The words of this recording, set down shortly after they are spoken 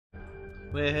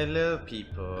Well, hello,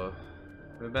 people.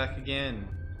 We're back again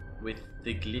with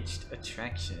the glitched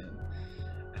attraction.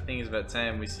 I think it's about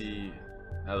time we see.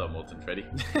 Hello, Molten Freddy.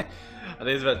 I think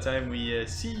it's about time we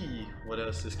see what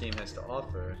else this game has to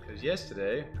offer. Because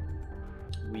yesterday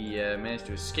we managed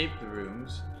to escape the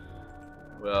rooms.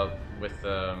 Well, with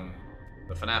the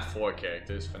FNAF 4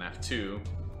 characters, FNAF 2,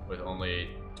 with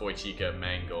only Toy Chica,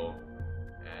 Mangle,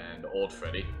 and Old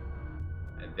Freddy.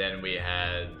 And then we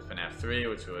had FNAF 3,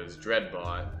 which was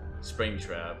Dreadbot,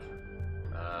 Springtrap,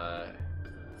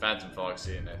 Phantom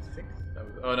Foxy, and I think that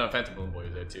was, oh no, Phantom Balloon Boy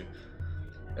was there too.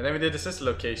 And then we did the sister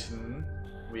location.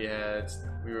 We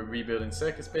were rebuilding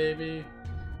Circus Baby.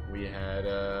 We had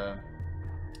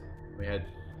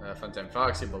Funtime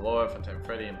Foxy, Balor, Funtime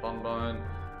Freddy, and Bonbon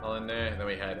all in there. And then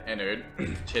we had Ennard,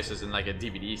 Chasers in like a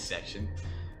DVD section.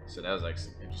 So that was like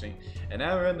interesting. And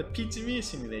now we're on the Pizzeria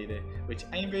Simulator, which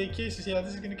I am very curious to see how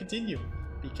this is going to continue.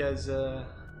 Because,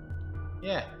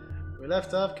 yeah, we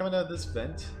left off coming out of this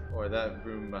vent, or that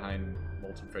room behind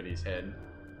Molten Freddy's head.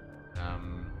 I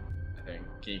think,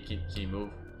 can you move?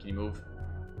 Can you move?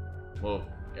 Move,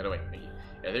 get away.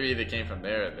 Yeah, they either came from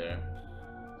there or there.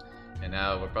 And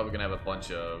now we're probably going to have a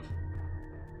bunch of,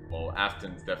 well,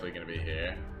 Afton's definitely going to be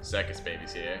here. Circus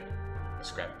Baby's here.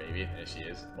 Scrap Baby, there she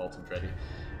is, Molten Freddy.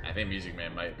 I think Music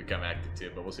Man might become active too,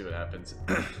 but we'll see what happens.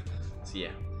 So yeah,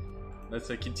 let's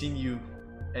continue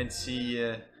and see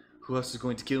who else is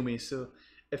going to kill me. So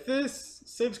if this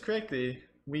saves correctly,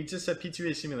 we just have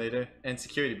Pizzeria Simulator and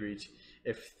Security Breach.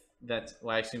 If that's,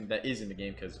 well, I assume that is in the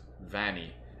game because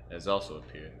Vanny has also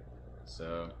appeared.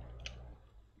 So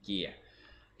yeah,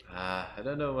 I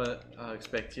don't know what I'll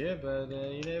expect here, but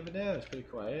you never know. It's pretty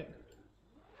quiet.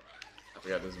 I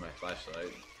forgot this is my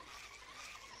flashlight.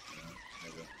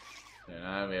 And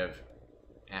now we have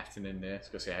Afton in there. Let's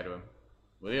go say hi to him.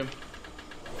 William?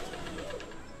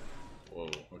 Whoa,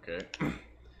 okay.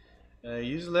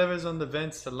 Use levers on the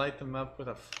vents to light them up with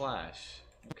a flash.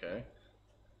 Okay.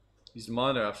 Use the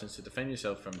monitor options to defend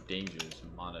yourself from dangers.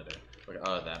 Monitor. Okay,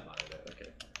 oh, that monitor.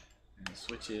 Okay. And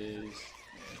switches.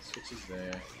 Yeah, switches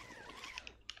there.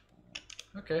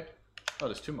 Okay. Oh,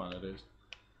 there's two monitors.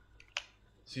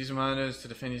 So use the monitors to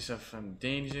defend yourself from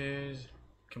dangers.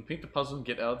 Complete the puzzle and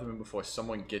get out of the room before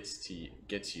someone gets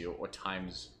you or time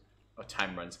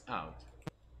runs out.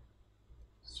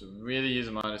 So really use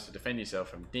the monitors to defend yourself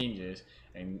from dangers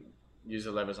and use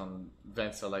the levers on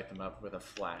vents to light them up with a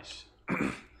flash.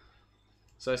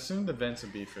 So I assume the vents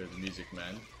will be for the Music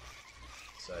Man.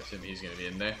 So I assume he's gonna be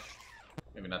in there.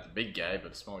 Maybe not the big guy,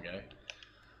 but the small guy.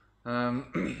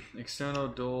 External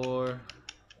door.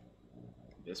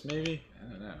 This maybe? I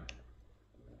don't know.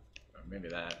 Or maybe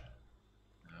that.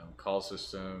 Call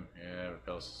system. Yeah,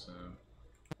 repel system.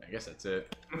 I guess that's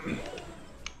it.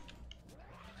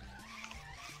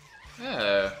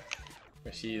 Yeah.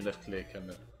 I see left click on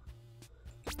the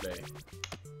display.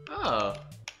 Oh.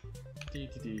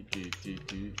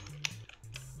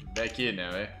 Back here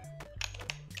now, eh?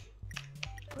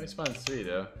 Only spawns 3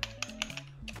 though.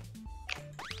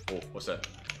 Oh, what's that?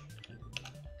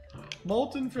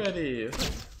 Molten Freddy!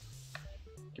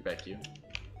 Get back here.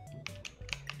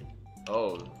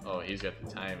 Oh, he's got the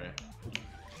timer.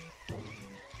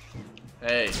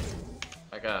 Hey,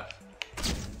 back off.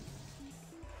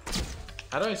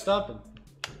 How do I stop him?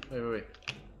 Wait.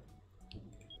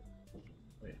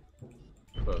 Wait.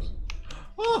 Close.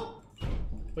 Oh!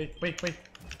 Wait. What do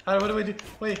I do?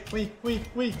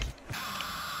 Wait.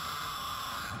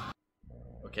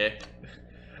 Okay.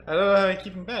 I don't know how I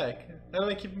keep him back.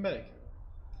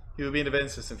 He will be in the vent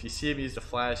system. If you see him use the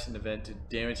flash in the vent to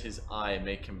damage his eye and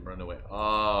make him run away.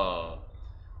 Oh.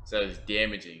 So it's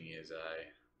damaging his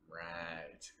eye.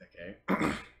 Right. Okay.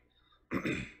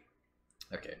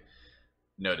 Okay.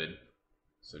 Noted.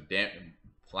 So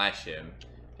flash him,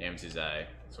 damage his eye.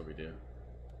 That's what we do.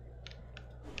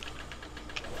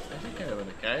 Actually kind of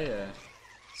okay.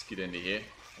 Let's get into here.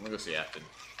 I'm gonna go see Afton.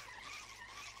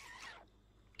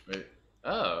 Wait.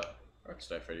 Oh.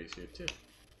 Rockstar Freddy's here too.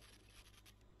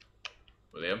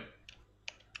 William?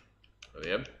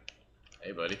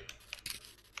 Hey, buddy.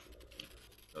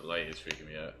 The light is freaking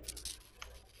me out.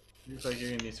 Looks like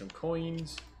you're gonna need some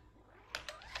coins.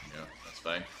 Yeah, that's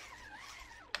fine.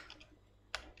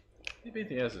 Maybe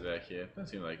anything else is back here. Doesn't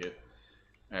seem like it.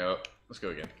 Alright, well, let's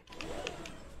go again.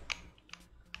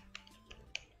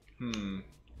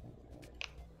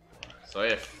 So I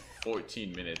have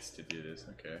 14 minutes to do this.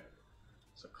 Okay.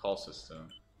 So call system.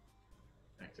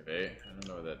 Activate. I don't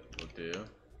know what that will do.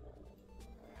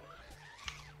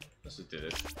 Let's just do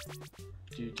this.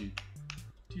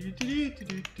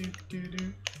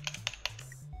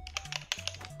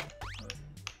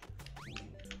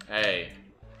 Hey.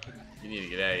 You need to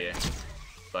get out of here,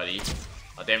 buddy.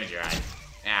 I'll damage your eye.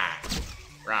 Ah.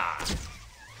 Rah.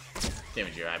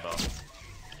 Damage your eyeball.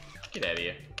 Get out of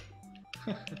here.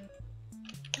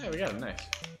 Yeah, we got him. Nice.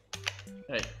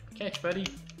 Hey, catch, buddy.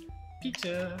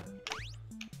 Pizza.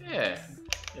 Yeah.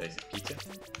 He likes his pizza.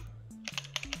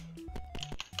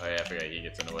 Oh yeah, I forgot he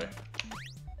gets in the way.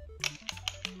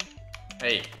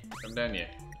 Hey, come down here.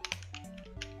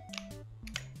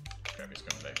 Crap, he's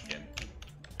coming back again.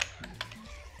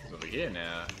 He's over here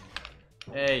now.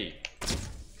 Hey,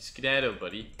 skedaddle,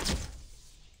 buddy.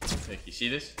 Look, you see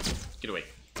this? Get away.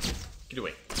 Get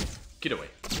away. Get away.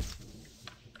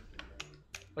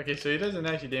 Okay, so he doesn't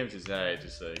actually damage his eye,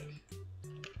 just like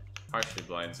partially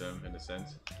blinds him in a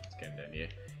sense. Let's get him down here.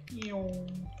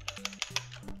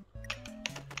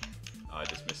 Oh, I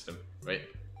just missed him. Wait.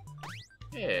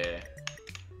 Yeah.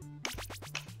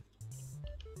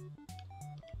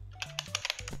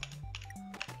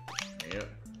 There you go.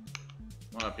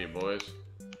 Come on up here, boys.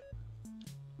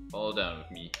 Fall down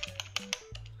with me.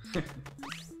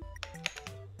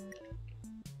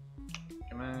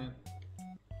 Come on.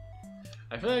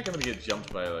 I feel like I'm gonna get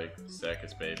jumped by like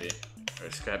Circus Baby or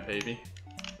Scrap Baby.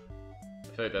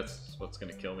 I feel like that's what's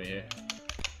gonna kill me here.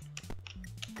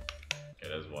 Okay,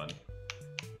 there's one.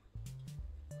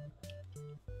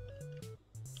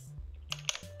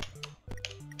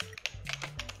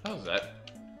 How's that?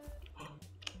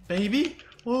 Baby?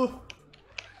 Oh!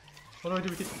 What do I do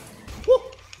with it? Woo!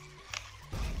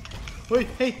 Wait,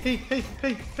 hey!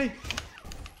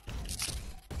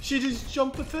 She just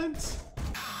jumped the fence!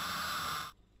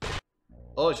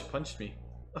 Oh, she punched me.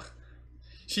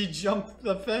 She jumped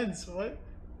the fence, what?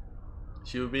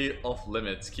 She will be off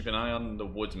limits. Keep an eye on the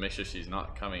woods, make sure she's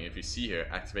not coming. If you see her,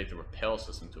 activate the repel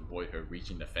system to avoid her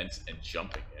reaching the fence and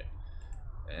jumping it.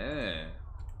 Eh.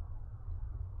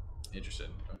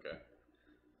 Interesting, okay.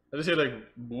 I just hear like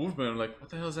movement, I'm like, what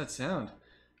the hell is that sound?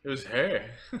 It was her.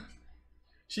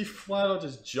 She flat out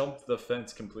just jumped the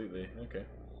fence completely, okay.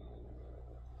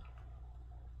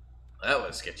 That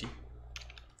was sketchy.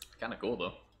 Kinda cool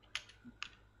though.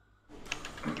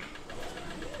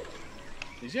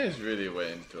 These guys really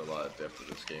went into a lot of depth with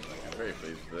this game, like I'm very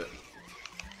pleased with it.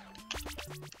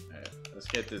 Alright, let's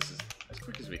get this as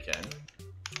quick as we can.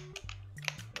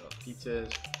 Little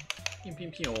pizzas. Pim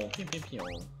pim pim pim pim pim.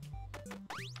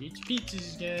 Eat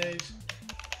pizzas, guys.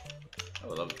 I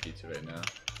would love a pizza right now.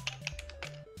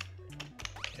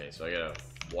 Okay, so I gotta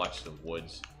watch the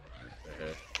woods for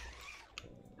her.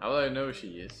 How will I know who she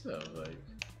is though? Like,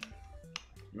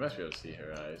 you must be able to see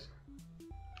her eyes.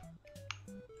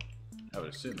 I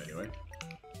would assume anyway.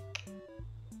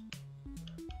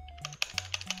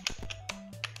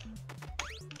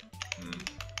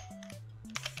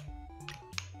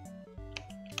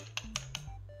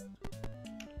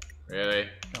 Really?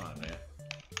 Come on, man.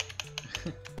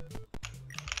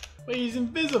 Wait, he's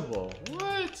invisible.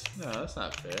 What? No, that's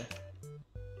not fair.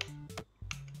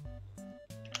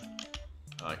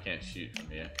 Oh, I can't shoot from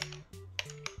here.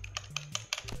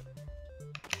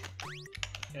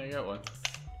 Yeah, I got one.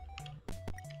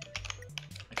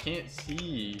 I can't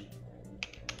see.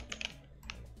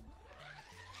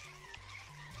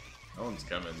 No one's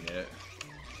coming yet.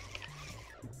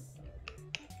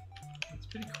 It's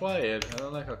pretty quiet. I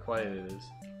don't like how quiet it is.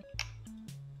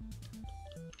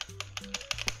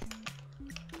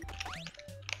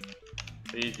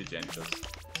 Please be gentle,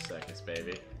 Circus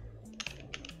Baby.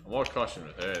 I'm more cautious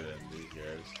with her than these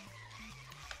guys.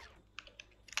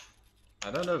 I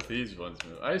don't know if these ones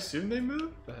move. I assume they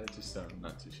move, but I just don't. I'm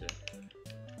not too sure.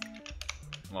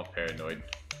 I'm all paranoid.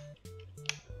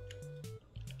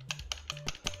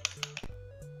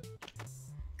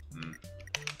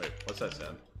 Wait, what's that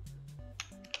sound?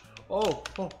 Oh,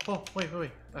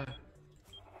 wait.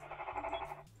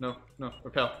 No,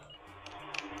 repel.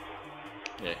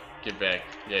 Yeah, get back.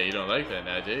 Yeah, you don't like that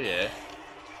now, do ya?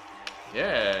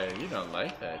 Yeah, you don't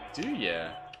like that, do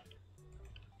ya?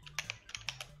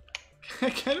 I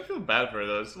kind of feel bad for her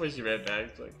though. Just the way she ran back.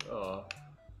 It's like, oh,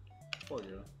 poor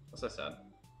girl. What's that sound?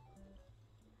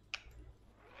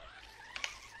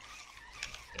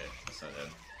 Okay, that's not him.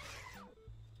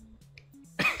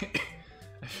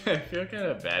 I feel kind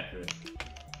of bad for him.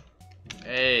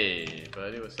 Hey,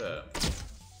 buddy, what's up?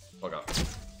 Fuck off.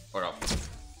 Fuck off.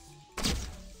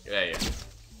 Get out of here.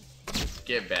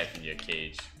 Get back in your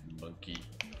cage, monkey.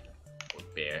 Or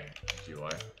bear, as you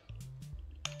are.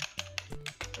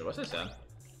 Wait, what's that sound?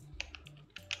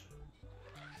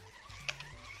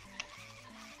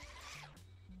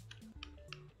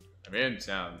 I'm hearing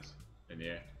sounds in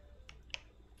here.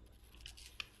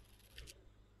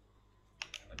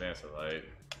 I think that's a light.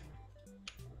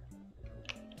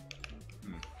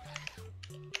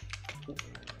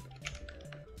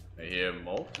 I hear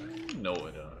molten? No, I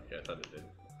don't. Okay, I thought it did.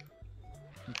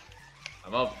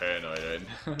 I'm all paranoid,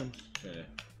 right? Yeah.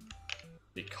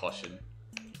 Be caution.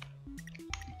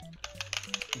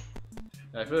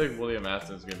 I feel like William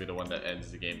Afton's gonna be the one that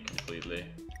ends the game completely.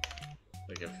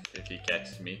 Like if he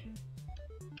catches me.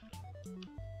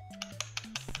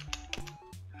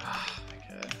 Ah, my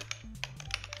god.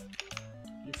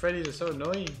 You Freddy's are so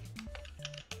annoying.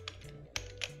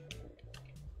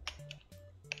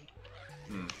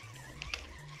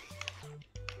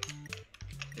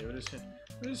 Okay, we're just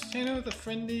hanging out with a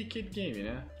friendly kid game, you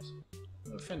know?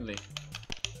 Oh, friendly.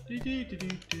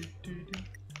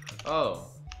 Oh.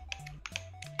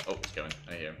 Oh, he's coming.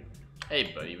 I hear him.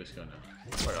 Hey, buddy, what's going on?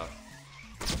 Fuck off.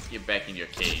 You're back in your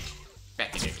cage.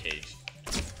 Back in your cage.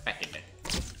 Back in there.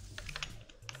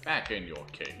 Back in your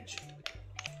cage.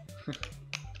 Okay,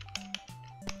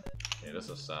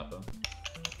 this'll stop him.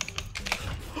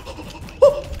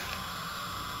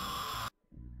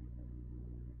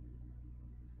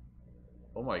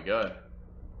 Oh my god.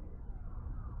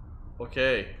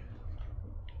 Okay.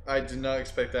 I did not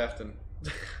expect Afton.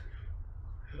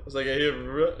 I was like, I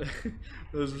hear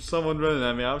there's someone running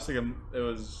at me. I was thinking it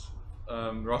was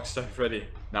Rockstar Freddy.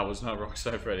 That was not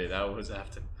Rockstar Freddy, that was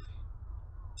Afton.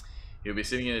 He'll be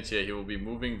sitting in a chair. He will be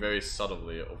moving very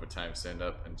subtly over time, stand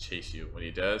up and chase you. When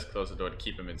he does, close the door to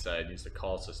keep him inside. Use the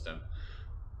call system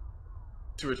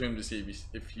to return him to see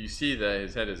if you see that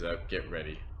his head is up, get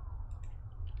ready.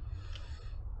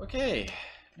 Okay,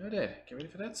 noted. Get ready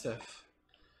for that stuff.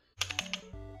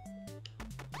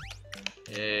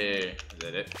 Yay, is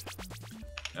that it?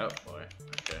 Oh boy,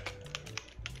 okay.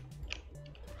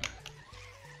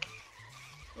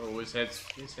 Oh, his head's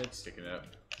sticking up,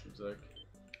 seems like.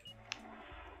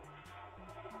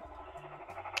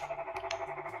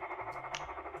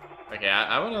 Okay,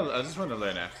 I just wanna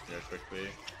learn after here quickly.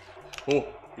 Oh,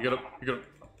 you got him.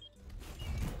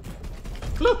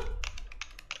 Flip!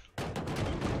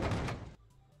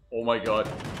 Oh my god.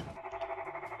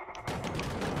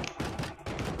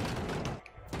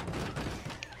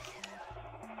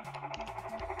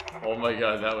 Oh my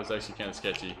god, that was actually kind of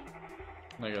sketchy.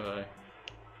 Not gonna lie.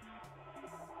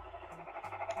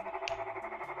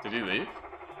 Did he leave?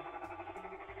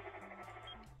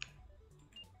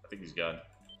 I think he's gone.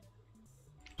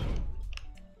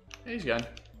 Yeah, he's gone.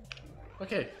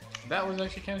 Okay, that was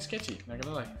actually kind of sketchy, not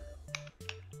gonna lie.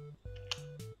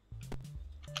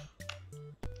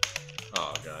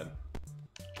 Oh god.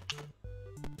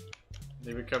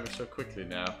 They recovered so quickly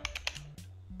now.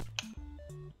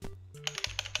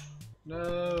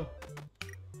 No.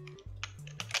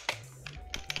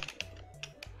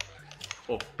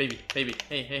 Oh, baby. Hey,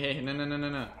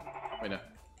 no. Wait, no.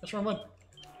 That's wrong one.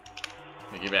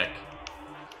 Hey, get back.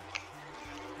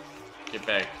 Get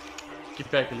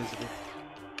back, Elizabeth.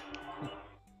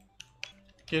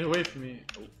 Get away from me.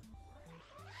 Oh.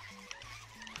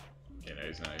 Okay, no,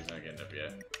 he's not getting up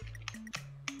yet.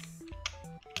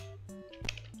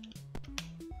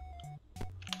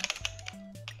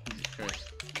 Jesus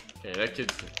Christ. Okay, that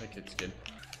kid's good.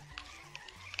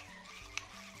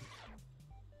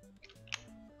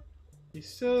 He's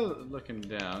still looking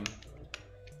down.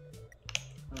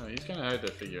 Oh, he's kind of hard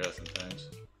to figure out sometimes.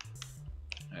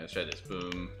 Alright, let's try this.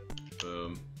 Boom,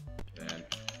 boom, then.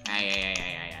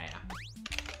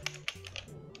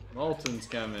 Molten's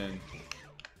coming.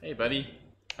 Hey, buddy.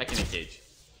 Back in the cage.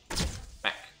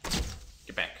 Back.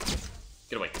 Get back.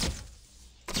 Get away.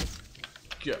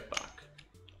 Get back.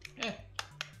 Eh.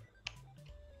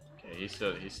 Okay, he's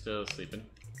still sleeping.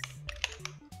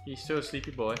 He's still a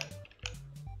sleepy boy.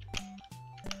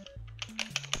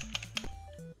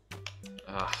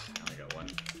 Ah, I only got one.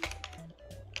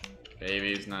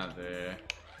 Baby's not there.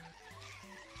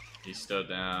 He's still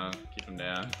down. Keep him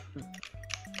down.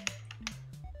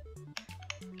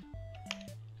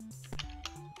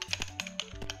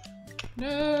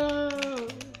 No!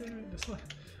 This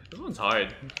one's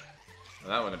hard. Well,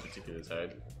 that one in particular is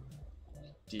hard.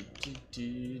 Okay.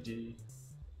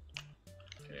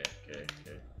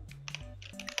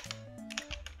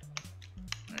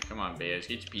 Alright, come on, bears.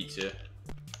 Get your pizza.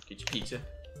 Get your pizza.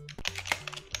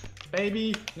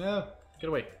 Baby! No! Get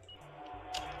away.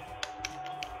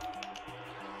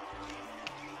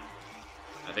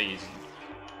 I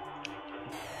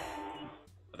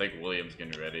think William's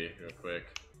getting ready real quick.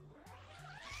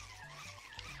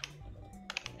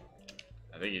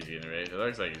 I think he's getting ready. It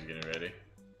looks like he's getting ready.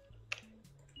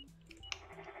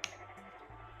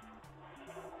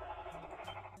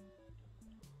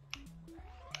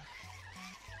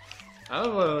 I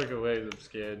don't want to look away, I'm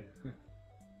scared.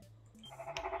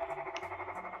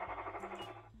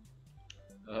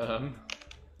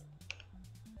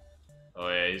 Oh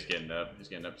yeah, he's getting up. He's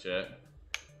getting up, chat.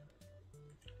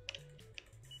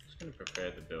 Just gonna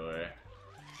prepare the door.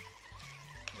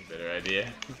 A better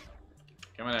idea.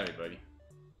 Come on, everybody.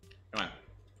 Come on.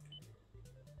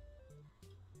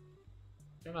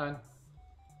 Come on.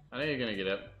 I know you're gonna get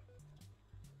up.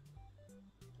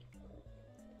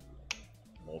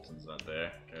 Molten's not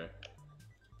there. Okay.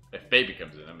 If baby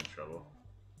comes in, I'm in trouble.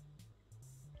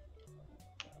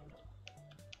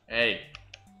 Hey,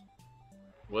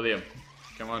 William,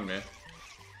 come on, man.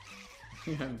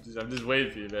 I'm just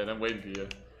waiting for you, man. I'm waiting for you.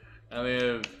 I only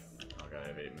have. Oh god, I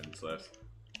have 8 minutes left.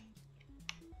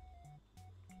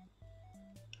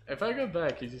 If I go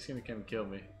back, he's just gonna come and kill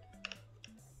me.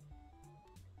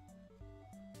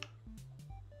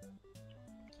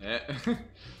 Yeah.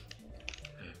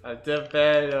 I'm too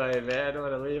paranoid, man. I don't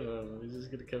want to leave him. He's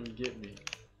just gonna come and get me.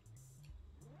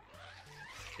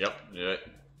 Yep, do it.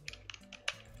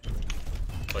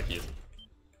 Fuck you.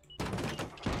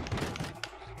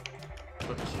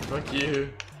 Fuck you. Fuck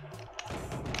you.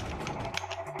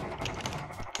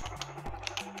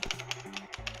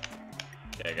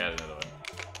 Okay, I got another one.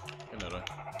 Got another one.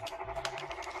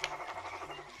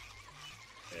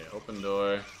 Okay, open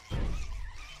door. There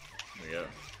we go.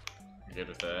 We're good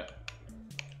with that.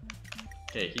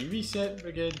 Okay, he reset.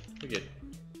 We're good. We're good.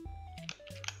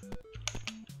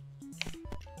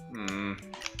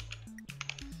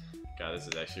 God, this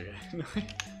is actually really annoying.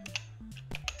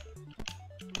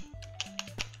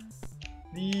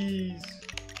 These.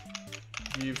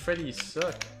 You Freddy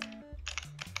suck.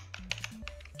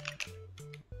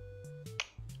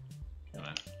 Come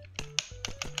on.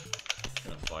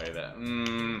 Gonna fire that.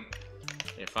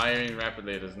 Yeah, firing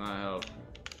rapidly does not help.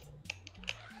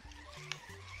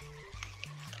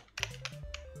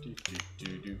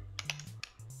 Do.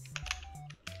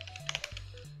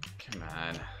 Come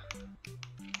on.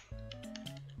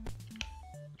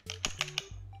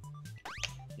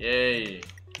 Yay!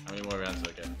 How many more rounds do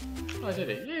I get? Oh, I did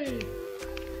it! Yay!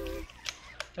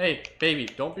 Hey, baby,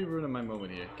 don't be ruining my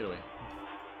moment here. Get away.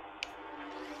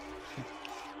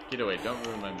 Get away, don't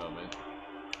ruin my moment.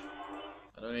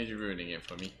 I don't need you ruining it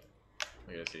for me.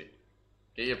 Look at see.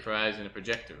 Get your prize in a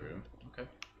projector room. Okay.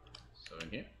 So in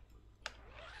here.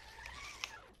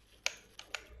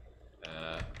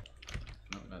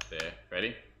 No, not there.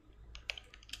 Ready?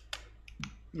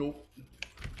 Nope.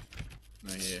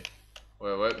 Not here.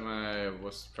 Wait,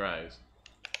 what's the prize?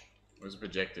 Where's the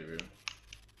projector room?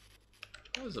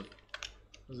 There's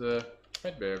a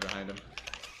red bear behind him.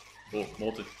 Oh,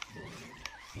 molted.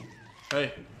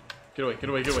 Hey, get away, get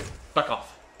away, get away. Back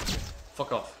off.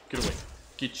 Fuck off. Get away.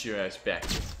 Get your ass back.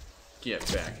 Get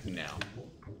back now.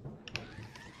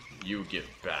 You get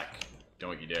back.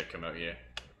 Don't you dare come out here.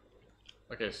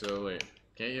 Okay, so wait.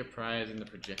 Get your prize in the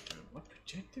projector room. What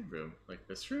projector room? Like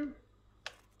this room?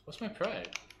 What's my prize?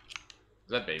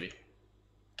 Is that baby?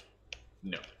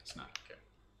 No, it's not. Okay.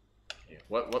 Yeah.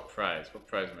 What prize? What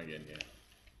prize am I getting here?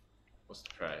 What's the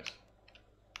prize?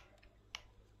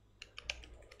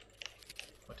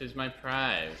 What is my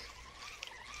prize?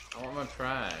 I want my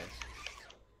prize.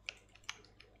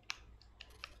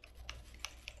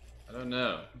 I don't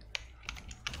know.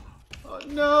 Oh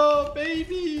no,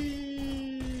 baby!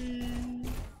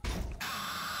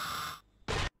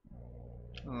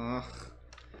 Oh,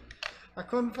 I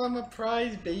couldn't find my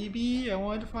prize, baby. I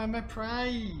wanted to find my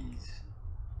prize,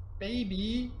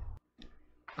 baby.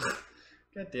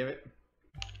 God damn it!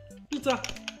 Pizza!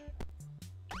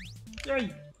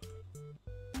 Yay!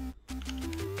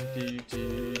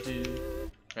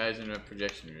 Prize in a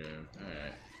projection room. All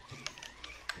right.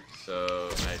 So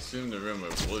I assume the room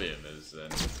where William is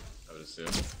then. I would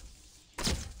assume.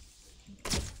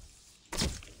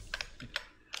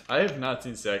 I have not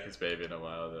seen Circus Baby in a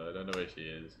while though. I don't know where she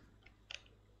is.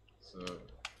 So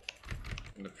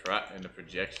in the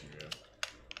projection room.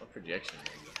 What projection room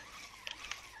is it?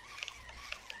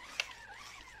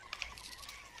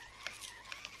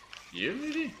 You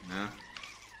maybe? No.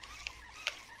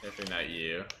 Definitely not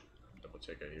you. Double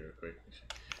check out here real quick.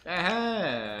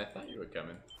 Aha! I thought you were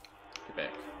coming. Get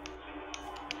back.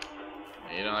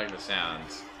 You don't like the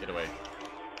sounds. Get away.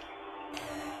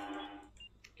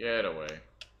 Get away.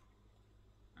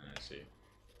 Let's see.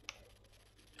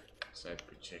 Side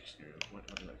projection room.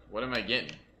 What am I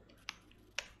getting?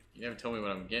 You never told me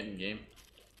what I'm getting, game.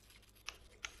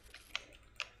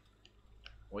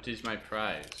 What is my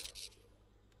prize?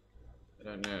 I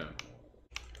don't know.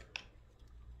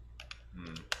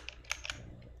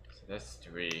 So that's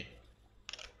 3.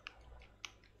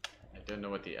 I don't know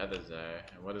what the others are.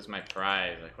 And what is my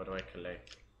prize? Like, what do I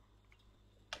collect?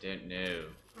 I don't know.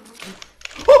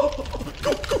 Go, go,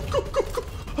 go, go, go, go!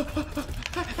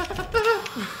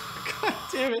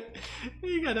 Damn it!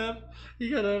 He got up.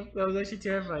 He got up. That was actually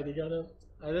terrifying. He got up.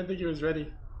 I didn't think he was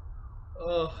ready.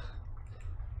 Oh.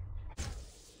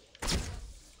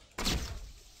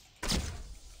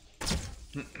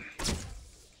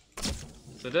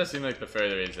 So it does seem like the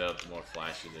further he's out, the more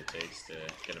flashes it takes to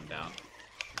get him down.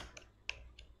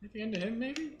 At the end of him,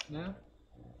 maybe? No?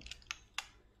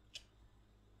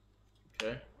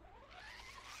 Okay.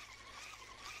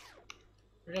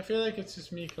 I feel like it's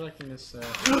just me collecting this,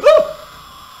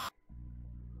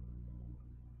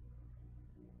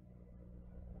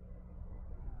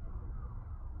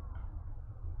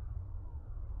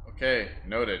 Okay,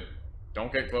 noted.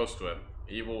 Don't get close to him.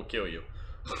 He will kill you.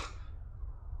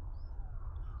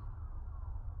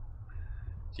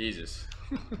 Jesus.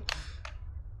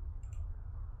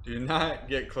 Do not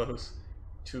get close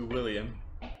to William.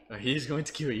 Or he's going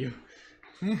to kill you.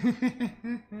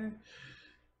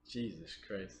 Jesus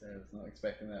Christ, I was not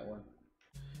expecting that one.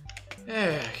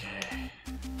 Okay.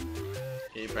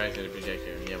 He probably got a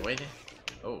projector. Yeah, wait.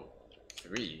 Oh,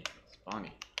 3. It's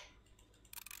Bonnie.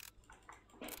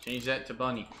 Change that to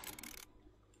Bonnie.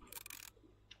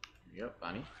 There you go,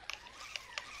 Bonnie.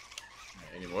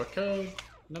 Right, any more code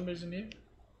numbers in here?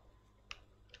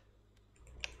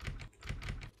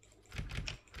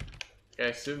 Okay, I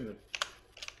assume they're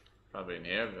probably in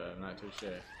here, but I'm not too sure.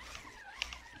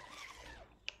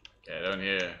 Okay, I don't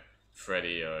hear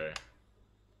Freddy or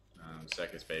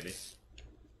Circus Baby.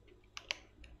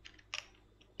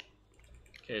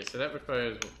 Okay, so that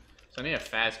requires. So I need a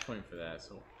fast coin for that.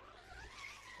 So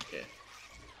okay.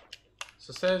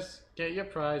 So it says get your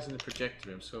prize in the projector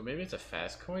room. So maybe it's a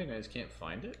fast coin. I just can't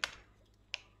find it.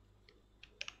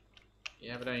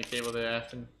 You have it on your table there,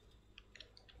 Afton.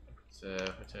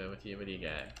 What do you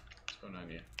got? What's going on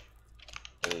here?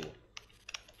 Oh.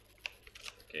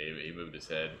 Okay, he moved his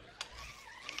head.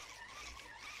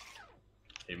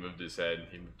 He moved his head.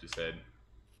 He moved his head.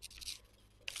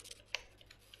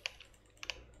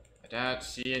 I don't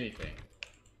see anything.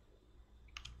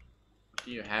 What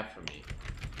do you have for me,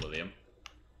 William?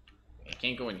 I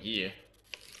can't go in here.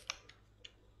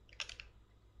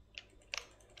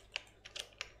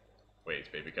 Wait, is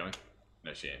baby coming?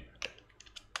 No, she ain't. Okay.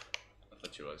 I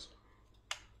thought she was.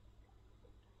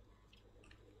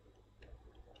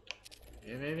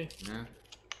 Yeah, maybe? No.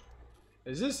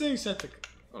 Is this thing set to...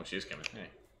 Oh, she's coming. Hey.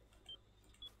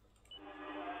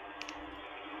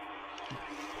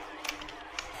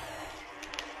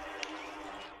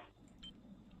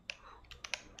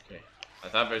 Okay. I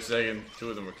thought for a second 2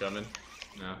 of them were coming.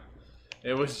 No.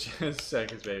 It was just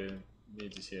seconds, baby. Me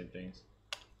just hearing things.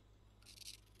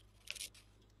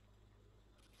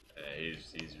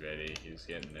 He's ready. He's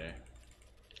getting there.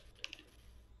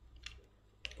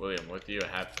 William, what do you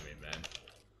have for me, man?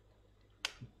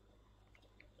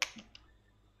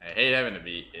 I hate having to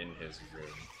be in his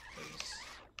room.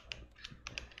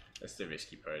 That's the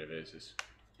risky part of it, is just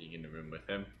being in the room with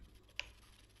him.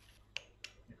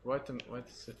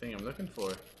 What's the thing I'm looking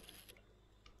for?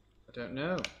 I don't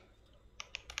know.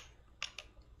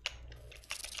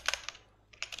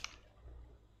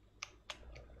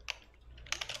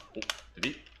 Oh, did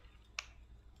he?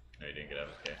 No, he didn't get up.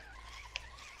 Okay.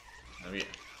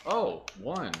 Oh,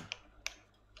 1.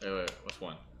 Wait, what's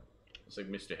 1? It's like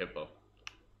Mr. Hippo.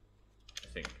 I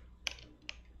think.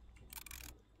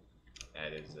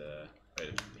 That is, wait,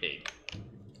 a pig.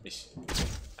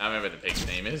 I don't remember what the pig's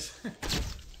name is.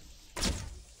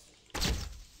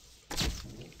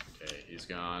 Okay, he's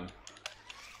gone.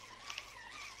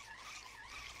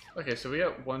 Okay, so we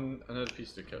got another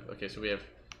piece to cut. Okay, so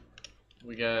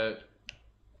we got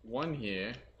 1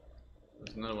 here.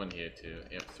 There's another 1 here too.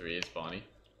 Yep, 3 is Bonnie.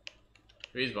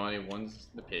 3 is Bonnie, 1's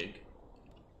the pig.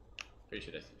 Pretty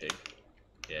sure that's the pig.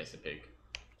 Yeah, it's the pig.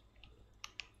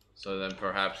 So then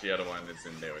perhaps the other one that's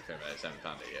in there with him. I just haven't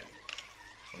found it yet.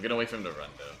 I'm gonna wait for him to run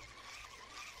though.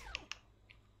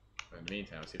 But in the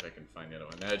meantime, I'll see if I can find the other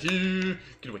one.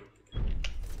 Get away!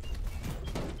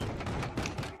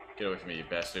 Get away from me, you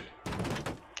bastard!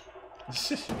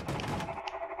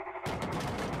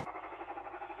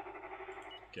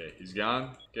 Okay, he's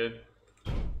gone. Good.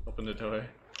 Open the door.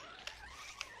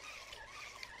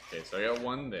 Okay, so I got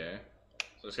 1 there.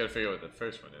 So I just gotta figure out what the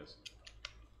first one is.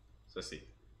 So let's see.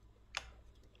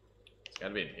 It's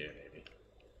gotta be in here, maybe.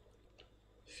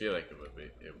 I feel like it would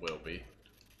be. It will be.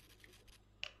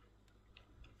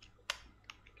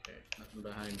 Okay, nothing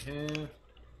behind him.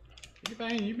 Maybe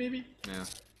behind you, maybe? No.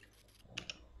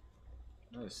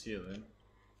 Not a ceiling.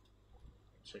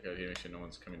 Check out here, make sure no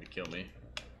one's coming to kill me.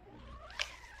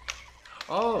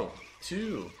 Oh,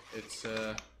 2. It's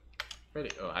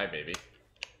Freddy. Oh, hi, baby.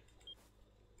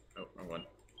 Oh, wrong one.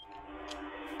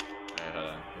 Alright, hold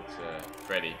on. It's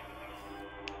Freddy.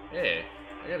 Hey,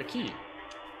 I got a key.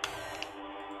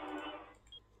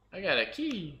 I got a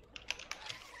key.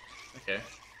 Okay.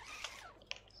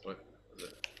 What is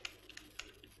it?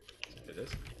 Is it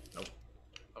this? Nope.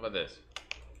 How about this?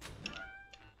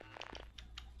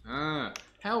 Ah,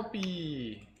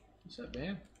 helpy. What's up,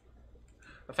 man?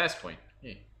 A fast point.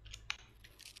 Yeah.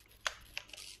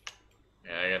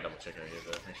 Yeah, I gotta double check out here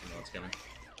though. Make sure no one's coming.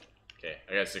 Okay,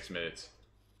 I got 6 minutes.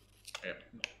 Yep.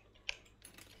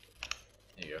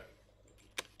 There you go.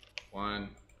 1,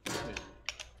 2.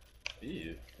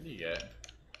 Ew, what do you got?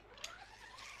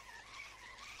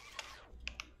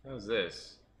 How's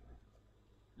this?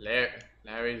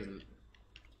 Larry's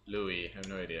Louis. I have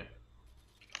no idea.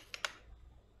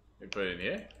 We put it in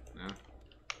here? No.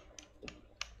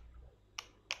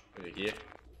 Put it here.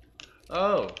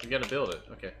 Oh, we gotta build it.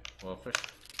 Okay. Well, first.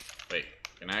 Wait,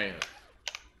 can I?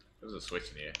 There's a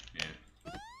switch in here.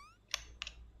 Yeah.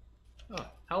 Oh,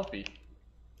 helpy.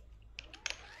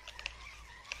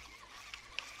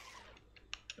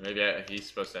 Maybe he's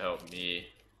supposed to help me.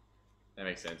 That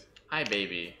makes sense. Hi,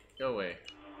 baby. Go away.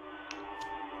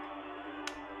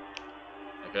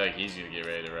 I feel like he's gonna get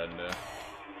ready to run though.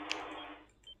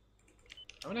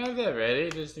 I'm gonna have that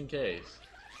ready just in case.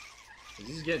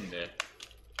 He's getting there.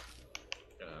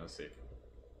 Let's see.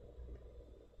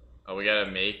 Oh, we gotta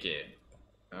make it.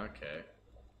 Okay.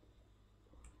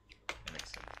 That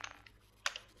makes sense.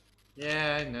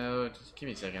 Yeah, I know. Just give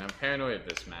me a second. I'm paranoid of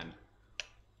this man.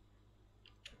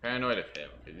 Paranoid of him,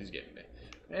 because he's getting there.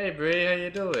 Hey, Bree, how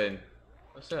you doing?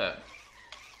 What's up?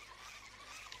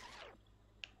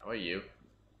 How are you?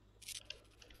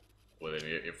 Well,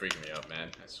 you're freaking me out,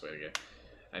 man. I swear to God.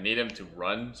 I need him to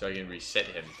run so I can reset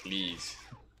him, please.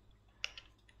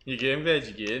 You good? I'm glad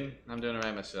you good. I'm doing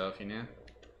alright myself, you know?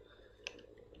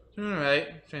 Doing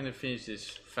alright. Trying to finish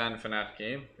this FNAF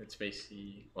game. It's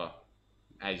basically, well,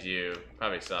 as you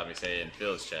probably saw me say in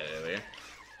Phil's chat earlier.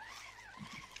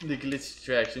 The glitch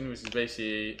attraction, which is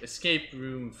basically Escape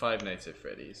Room 5 Nights at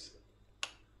Freddy's.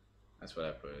 That's what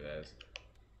I put it as.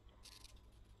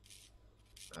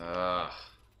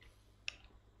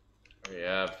 Hurry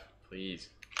up, please.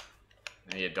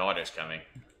 Now your daughter's coming.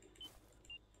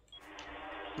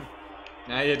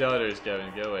 Now your daughter's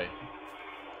coming, go away.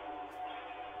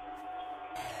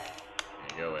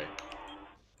 Yeah, go away.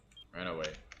 Run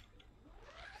away.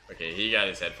 Okay, he got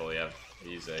his head fully up.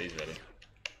 He's ready.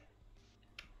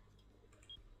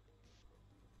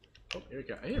 Oh, here we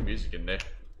go. I hear music in there.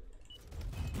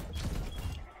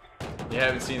 You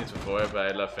haven't seen this before, but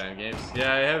I love fan games.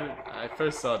 Yeah, I haven't. I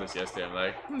first saw this yesterday. I'm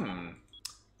like,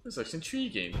 this looks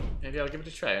intriguing. Maybe I'll give it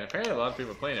a try. And apparently a lot of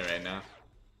people are playing it right now.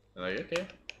 I'm like, okay.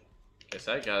 Guess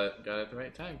I got it at the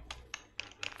right time.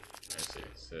 Let's see.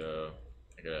 So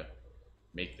I gotta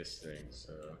make this thing.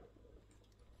 So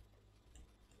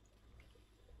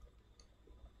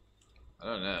I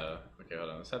don't know. Okay, hold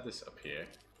on. Let's have this up here.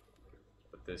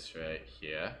 Put this right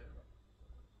here.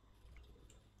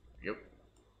 Yep.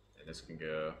 And this can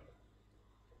go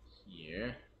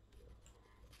here.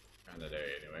 Kind of there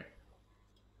anyway.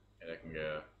 And that can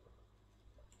go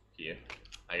here.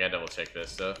 I gotta double check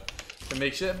this stuff to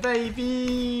make sure.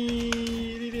 Baby!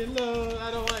 Leave me alone.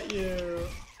 I don't want you.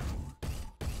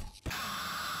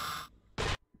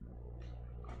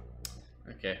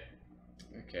 Okay.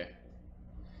 Okay.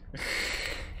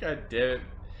 God damn it.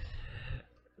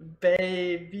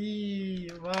 Baby,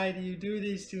 why do you do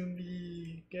this to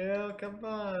me? Girl, come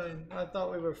on. I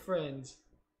thought we were friends.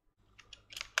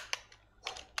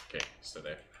 Okay, still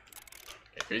there.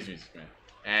 Okay, freeze music, man.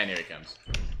 And here he comes.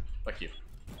 Fuck you.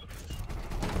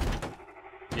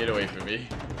 Get away from me.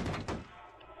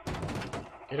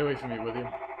 Get away from me, William.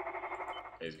 Okay,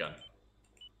 he's gone.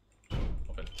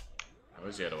 Open. Now,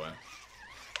 where's the other one?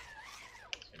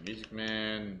 Music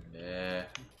man. Yeah.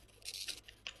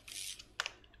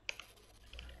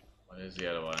 What is the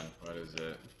other one? What is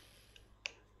it?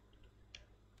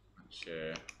 Not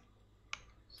sure.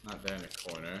 It's not there in the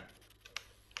corner.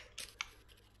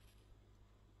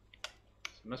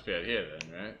 So it must be out here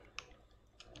then, right?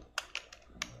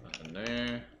 Nothing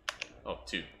there. Oh,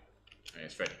 2. Okay,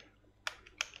 it's Freddy.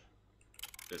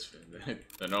 This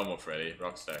the normal Freddy,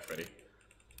 Rockstar Freddy.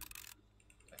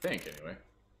 I think anyway.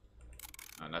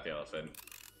 Oh, not the elephant.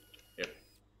 Yep.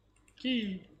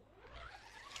 Key.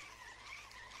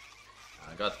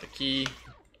 I got the key.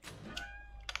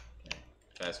 Okay.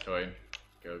 Fast coin.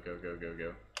 Go, go, go, go,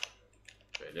 go.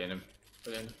 Put it in him.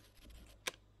 Put it in him.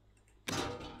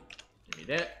 Give me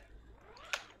that.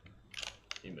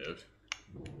 He moved.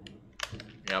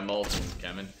 We got Molten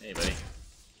coming. Hey, buddy.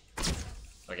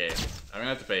 Okay, I'm gonna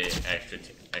have to pay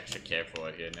extra careful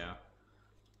out here now.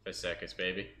 For seconds,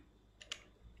 baby.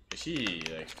 She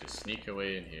likes to sneak her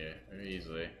way in here very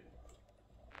easily,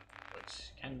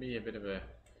 which can be a bit of a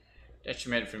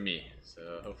detriment for me.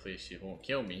 So hopefully she won't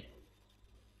kill me.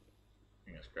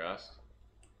 Fingers crossed.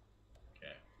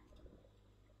 Okay.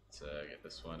 Let's get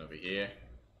this one over here.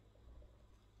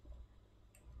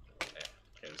 Okay,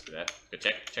 let's do that. Go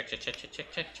check.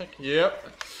 Yep.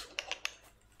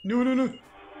 No.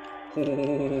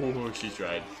 Oh, she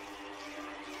tried.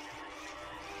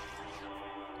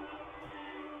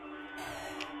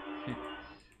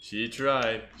 She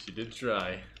tried. She did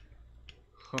try.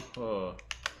 Oh.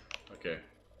 Okay.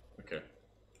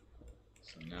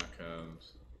 So now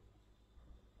comes.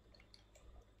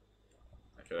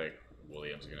 I feel like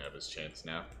William's gonna have his chance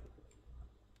now.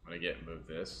 I'm gonna move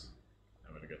this.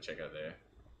 I'm gonna go check out there.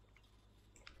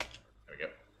 There we go.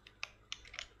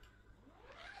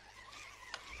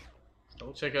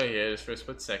 Double check out here just for a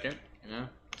split second, you know?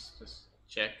 Just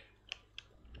check.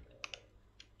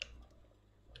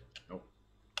 Nope.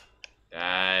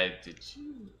 Did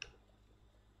you?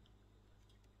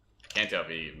 Can't tell if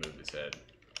he moved his head.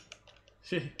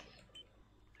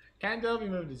 Can't tell if he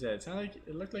moved his head.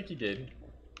 It looked like he did,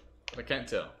 but I can't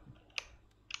tell.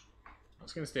 I'm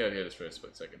just gonna stay out here just for a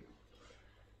split second.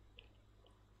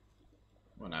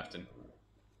 Come on, Afton.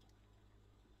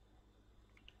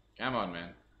 Come on,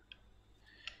 man.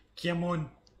 Come on.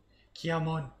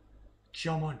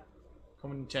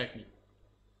 Come and check me.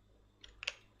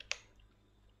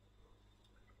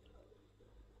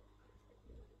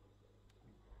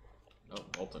 Oh,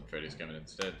 Molten Freddy's coming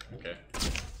instead. Okay.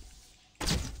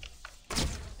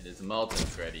 It is Molten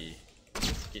Freddy.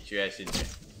 Get your ass in there.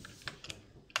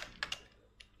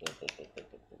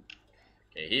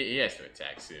 Okay, he has to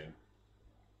attack soon.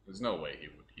 There's no way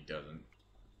he doesn't.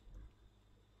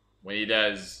 When he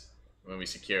does, when we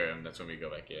secure him, that's when we go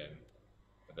back in.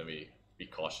 But then we be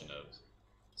cautious of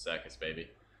Circus Baby.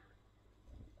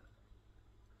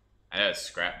 I know it's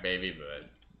Scrap Baby, but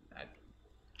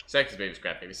Circus Baby,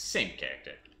 Scrap Baby, same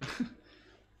character.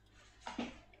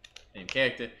 Same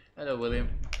character. Hello, William.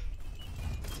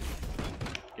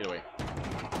 Get away.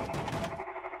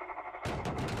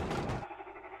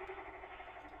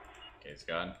 Okay, it's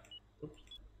gone. Oops.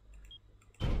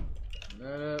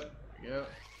 There we go.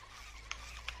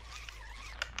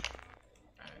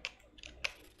 Alright.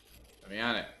 Let me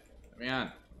on it. Let me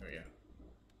on. There we go.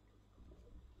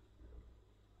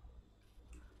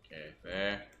 Okay,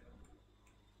 there.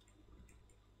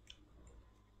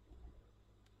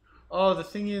 Oh, the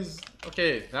thing is,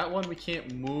 okay, that one we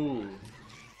can't move.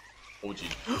 Oh, gee.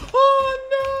 Oh,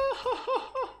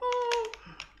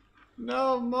 no!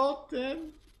 No,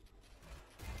 Molten.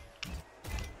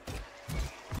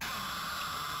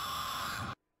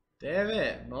 Damn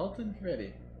it, Molten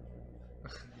Freddy.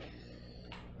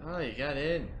 Oh, you got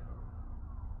in.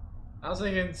 I was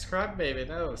thinking Scrap Baby,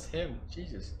 that was him.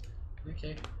 Jesus.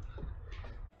 Okay.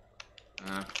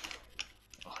 Oh,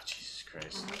 Jesus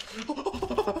Christ.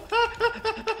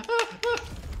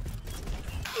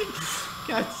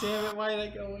 God damn it, why did I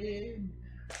go in?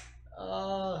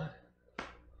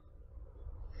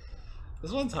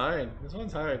 This one's hard.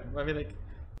 I mean, like,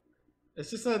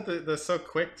 it's just that they're so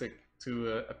quick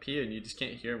to appear and you just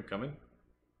can't hear them coming.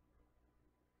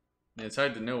 And it's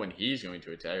hard to know when he's going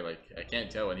to attack. Like, I can't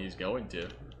tell when he's going to.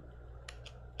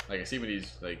 Like, I see when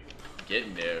he's, like,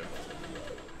 getting there.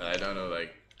 But I don't know,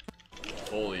 like,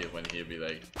 fully when he'll be,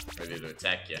 like, ready to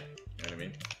attack you. You know what I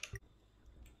mean?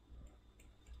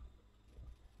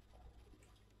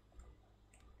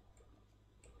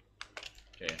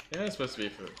 Okay. Yeah, it's supposed to be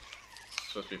for...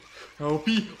 Help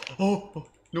me! Oh!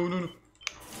 No.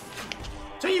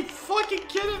 Are you fucking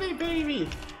kidding me, baby?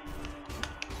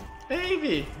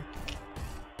 Baby!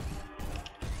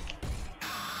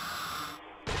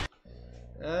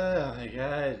 Oh my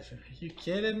god, are you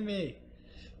kidding me?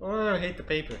 Oh, I hate the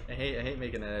paper. I hate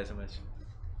making that so much.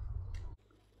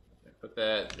 Put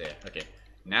that there. Okay.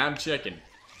 Now I'm checking.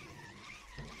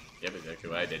 Yep, exactly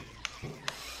what I did.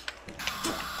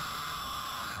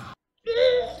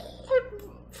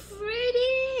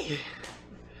 Freddy!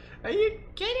 Are you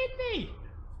kidding me?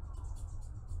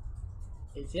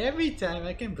 It's every time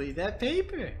I complete that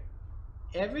paper.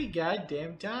 Every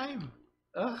goddamn time.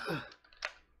 Ugh.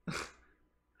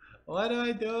 What do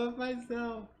I do with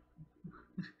myself?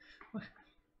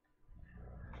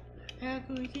 How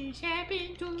could this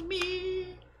happen to me?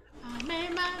 I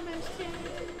made my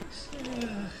mistakes.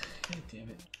 God damn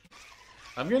it.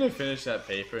 I'm gonna finish that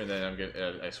paper and then I'm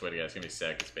gonna, I swear to God, it's gonna be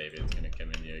Circus Baby. It's gonna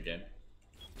come in here again.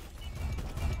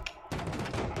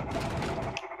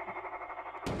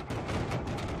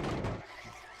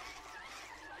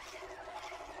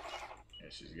 Yeah,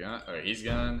 she's gone. Alright, he's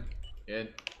gone.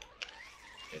 Good.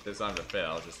 If this armor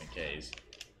fails, just in case.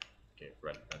 Okay,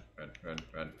 run, run, run, run,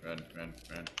 run, run, run,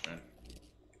 run, run.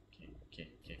 Okay,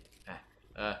 okay,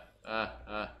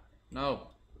 okay. No.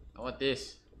 I want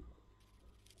this.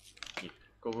 Okay,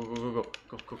 go, go, go, go, go,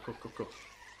 go, go, go, go, go.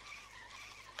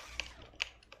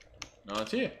 No,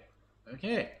 it's here.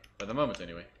 Okay, for the moment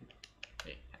anyway.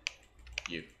 Hey,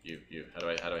 you. How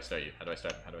do I start you? How do I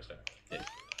start? This.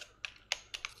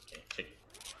 Okay,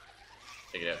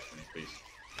 check it out for me, please.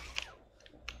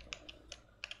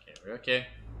 Okay, we're okay.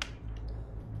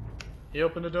 He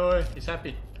opened the door. He's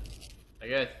happy. I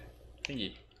got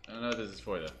thingy. I don't know what this is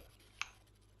for though.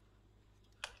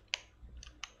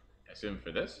 I assume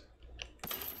for this.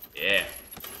 Yeah.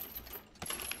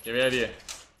 Get me out of here.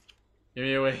 Get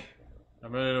me away.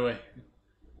 I'm running away.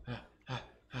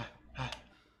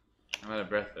 I'm out of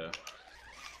breath though.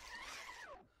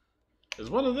 Is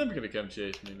one of them gonna come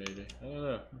chase me maybe? I don't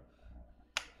know.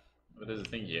 But there's a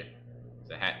thing here.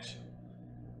 It's a hatch.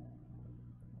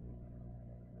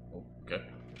 Oh, okay.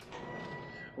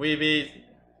 We beat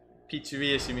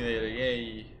Pizzeria Simulator,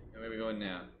 yay! Where are we going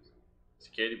now?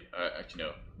 Security? Actually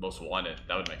no. Most wanted.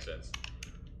 That would make sense.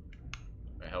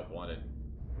 My help wanted.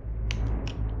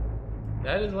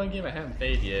 That is one game I haven't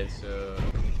played yet, so...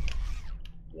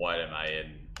 What am I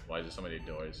in? Why is there so many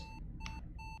doors?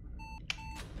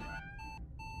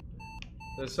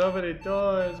 There's so many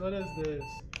doors, what is this?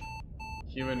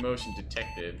 Human motion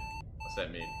detected. What's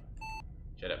that mean?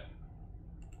 Shut up.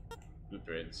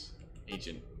 Blueprints.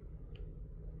 Ancient.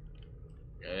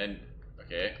 And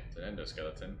okay, it's an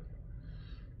endoskeleton.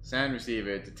 Sound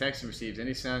receiver. Detects and receives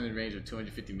any sound in range of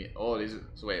 250 meters. Oh, these are,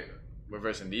 so wait, we're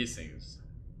versing these things.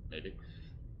 Maybe.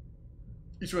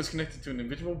 Each one's connected to an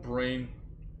individual brain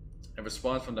and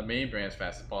responds from the main brain as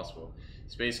fast as possible.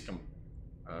 Space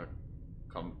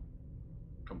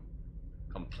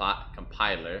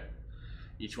compiler.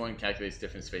 Each one calculates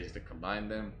different spaces to combine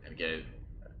them and get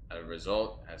a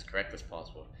result as correct as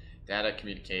possible. Data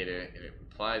communicator. It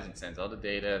replies and sends all the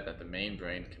data that the main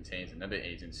brain contains and other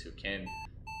agents who can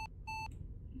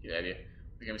get idea.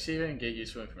 We can receive it and get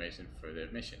useful information for their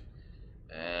mission.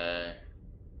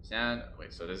 Sound.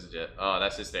 Wait, so this is just. Oh,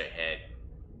 that's just their head.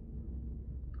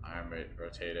 Armored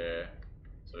rotator.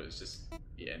 So it's just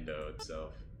the endo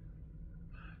itself.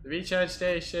 The recharge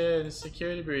station.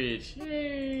 Security breach.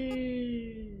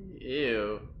 Yay!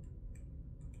 Ew.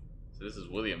 So this is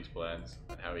William's plans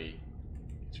on how he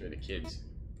gets rid of kids.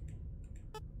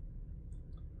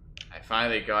 I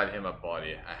finally got him a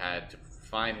body. I had to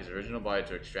find his original body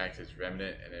to extract his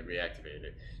remnant and then reactivate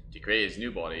it. To create his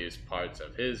new body, use parts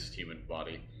of his human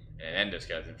body and an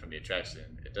endoskeleton from the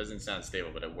attraction. It doesn't sound stable,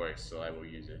 but it works, so I will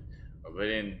use it.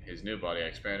 Within his new body, I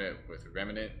experimented with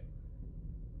remnant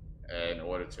in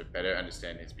order to better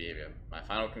understand his behavior. My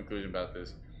final conclusion about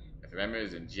this: if the remnant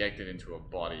is injected into a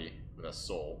body with a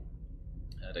soul,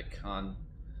 the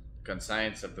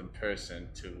conscience of the person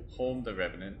to whom the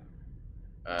remnant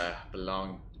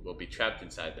will be trapped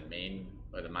inside the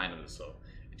mind of the soul.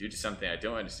 Due to something I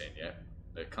don't understand yet,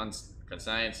 the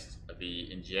conscience of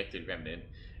the injected remnant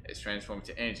is transformed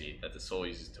to energy that the soul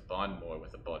uses to bond more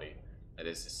with the body. That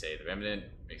is to say, the remnant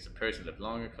makes the person live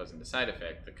longer, causing the side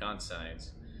effect: the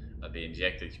conscience of the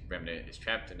injected remnant is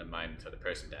trapped in the mind until the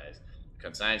person dies. The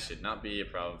conscience should not be a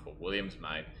problem for William's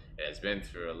mind. It has been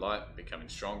through a lot, becoming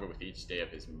stronger with each day of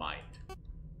his mind.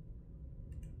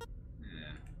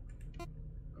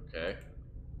 Okay.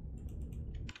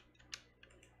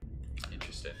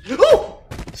 Interesting. Oh!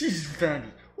 Jesus,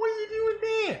 Vanny! What are you doing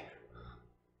there?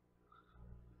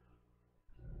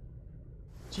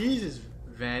 Jesus,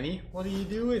 Vanny, what are you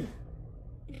doing?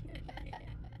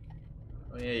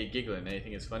 Oh yeah, you're giggling.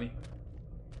 Anything is funny?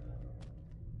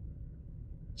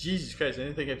 Jesus Christ, I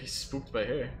didn't think I'd be spooked by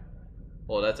her.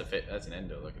 Oh, that's an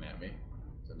endo looking at me.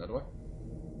 Is that another one?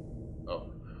 Oh.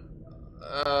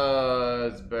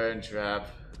 It's Burntrap.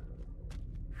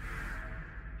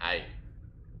 Hi.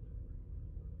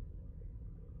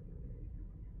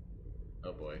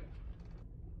 Oh boy.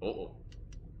 Uh-oh.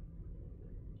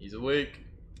 He's awake.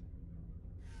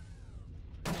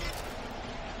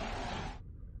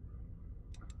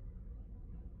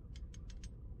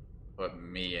 Put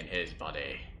me in his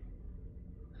body.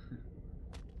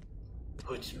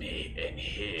 Put me in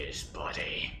his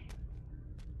body.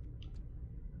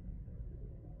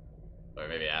 Or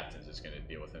maybe Afton's just gonna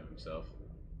deal with him himself.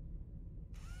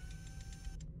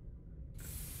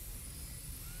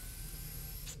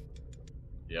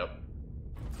 Yep.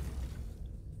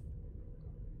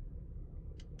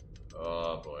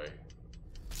 Oh boy.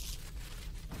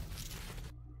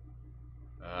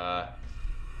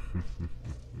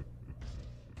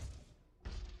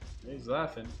 He's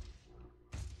laughing.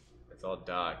 it's all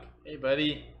dark. Hey,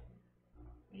 buddy.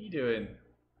 What are you doing?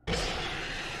 I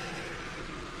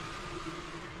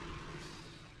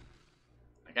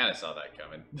kind of saw that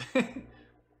coming.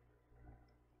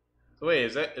 So wait,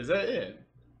 is that it?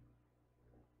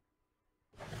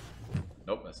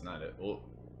 Nope, that's not it. Oh.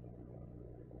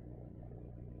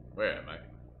 Where am I?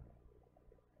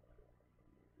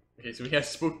 Okay, so we got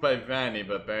spooked by Vanny,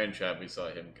 but Burntrap, we saw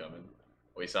him coming.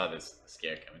 We saw this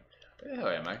scare coming. Where the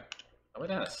hell am I? Am I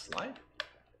down a slide?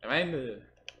 Am I in the...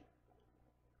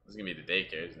 This is gonna be the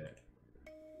daycare, isn't it?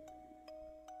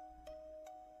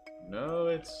 No,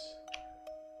 it's...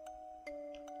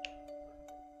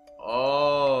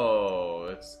 Oh,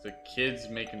 it's the kids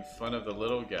making fun of the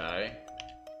little guy.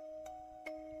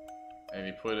 And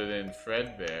he put it in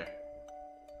Fredbear.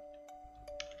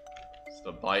 It's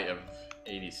the bite of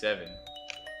 87.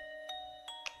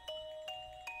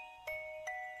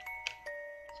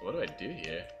 So what do I do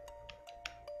here?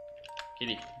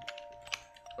 Kitty.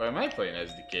 Or am I playing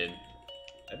as the kid?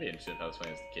 I'd be interested if I was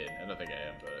playing as the kid. I don't think I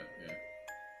am, but yeah.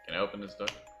 Can I open this door?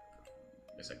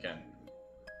 Yes, I can.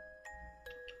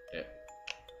 Yeah.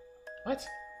 What?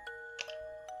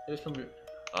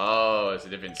 Oh, it's a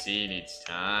different scene each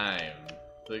time.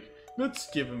 Like, let's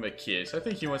give him a kiss. I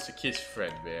think he wants to kiss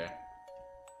Fredbear.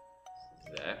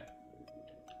 That.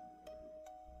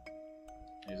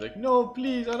 He's like, no,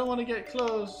 please, I don't want to get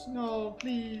close. No,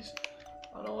 please.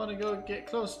 I don't want to go get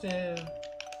close to him.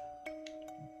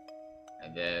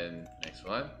 And then, next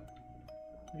one.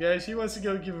 Guys, he wants to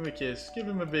go give him a kiss. Give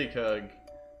him a big hug.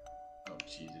 Oh,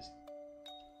 Jesus.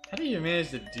 How do you manage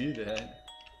to do that?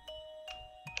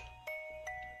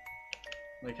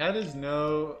 Like, how does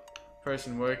no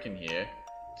person working here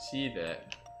see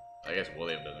that? I guess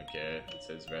William doesn't care. It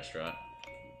says restaurant.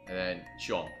 And then,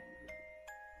 jump.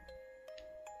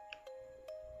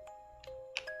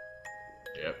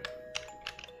 Yep.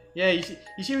 Yeah, you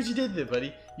see what you did there,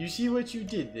 buddy? You see what you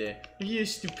did there? Look at your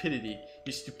stupidity.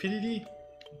 Your stupidity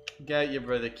got your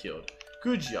brother killed.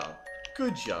 Good job.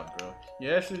 Good job, bro.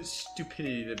 Your absolute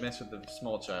stupidity to mess with a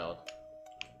small child.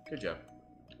 Good job.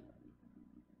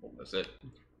 Oh, that's it.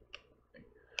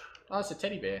 Oh, it's a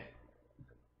teddy bear.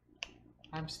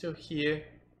 I'm still here.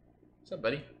 What's up,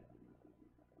 buddy?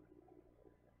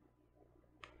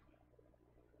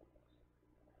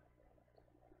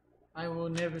 I will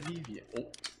never leave you.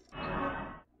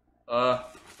 Oh.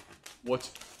 What?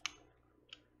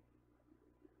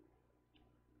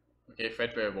 Okay,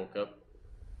 Fredbear woke up.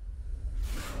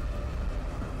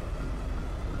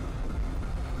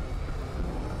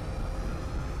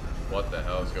 What the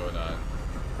hell is going on?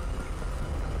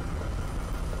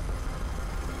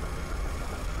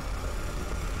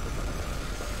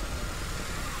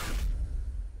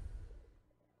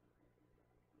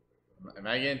 Am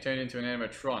I getting turned into an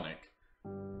animatronic?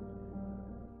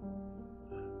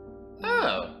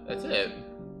 Oh, that's it.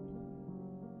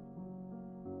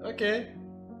 Okay.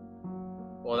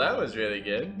 Well, that was really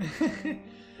good.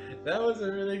 That was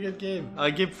a really good game. I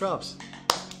give props.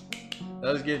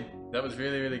 That was good. That was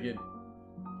really, really good.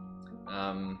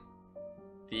 What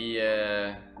do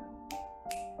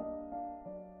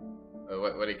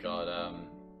you call it?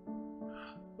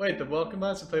 Wait, the Welcome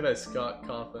Bots are played by Scott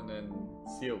Coughlin and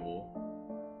Sealwool.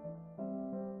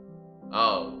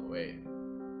 Oh, wait.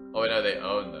 Oh, no, they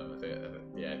own them.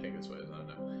 Yeah, I think that's what it is. I don't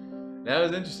know. That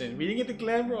was interesting. We didn't get the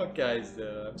Glamrock guys,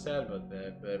 though. I'm sad about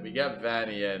that. But we got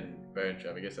Vanny and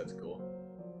Burntrap. I guess that's cool.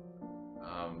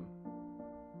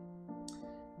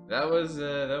 That was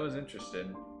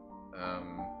interesting.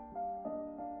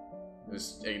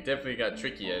 It definitely got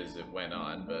tricky as it went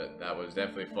on, but that was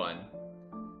definitely fun.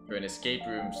 For an escape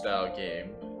room style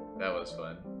game, that was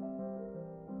fun.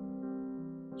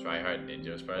 Try Hard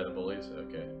Ninja was part of the bullies?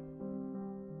 Okay.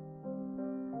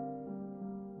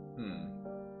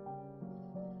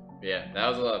 But yeah, that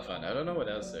was a lot of fun. I don't know what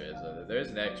else there is. There's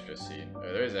an extra scene.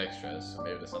 Or there's extras, so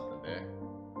maybe there's something there.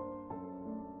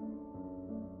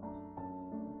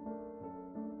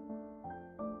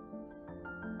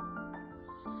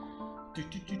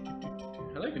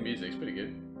 I like the music, it's pretty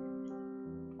good.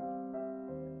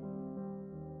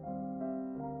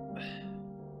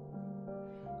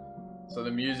 So the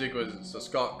music was, so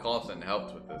Scott Coughlin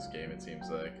helped with this game, it seems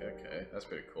like. Okay, that's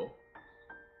pretty cool.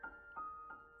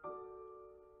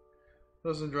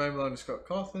 Doesn't drive along to Scott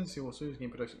Coughlin, see what series game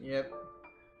production, yep.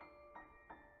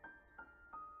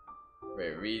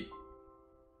 Wait, read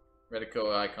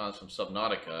Reticle icons from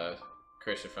Subnautica,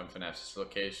 cursor from FNAF's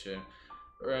location,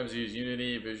 programs use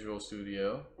Unity, Visual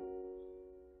Studio,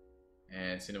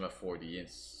 and Cinema 4D and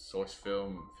Source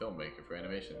Filmmaker for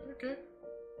animation. Okay.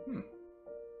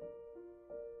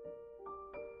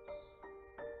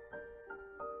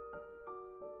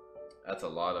 That's a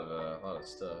lot of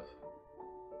stuff.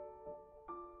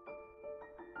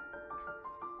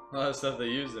 A lot of stuff they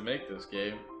used to make this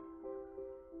game.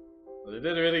 Well, they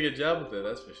did a really good job with it,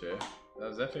 that's for sure. That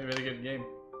was definitely a really good game.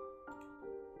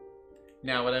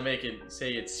 Now, would I make it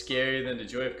say it's scarier than The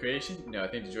Joy of Creation? No, I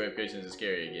think The Joy of Creation is a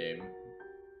scarier game.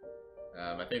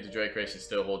 I think The Joy of Creation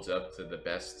still holds up to the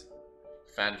best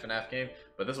fan FNAF game,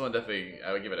 but this one definitely,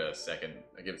 I would give it a second.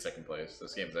 I give it second place.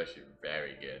 This game is actually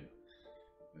very good,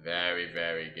 very,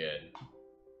 very good.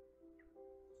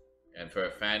 And for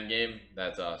a fan game,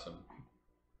 that's awesome.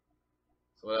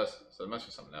 So what else? So there must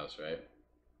be something else, right?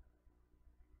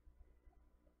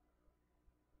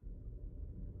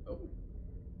 Oh.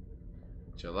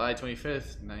 July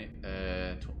 25th,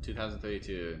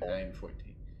 2032,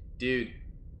 9:14. Dude,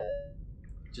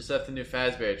 just left the new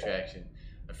Fazbear attraction.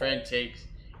 A friend takes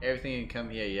everything and come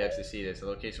here. You have to see this. The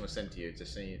location was sent to you to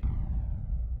see it.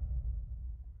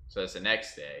 So that's the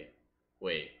next day.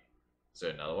 Wait, is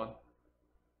there another one?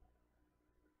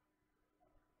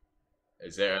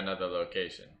 Is there another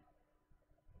location?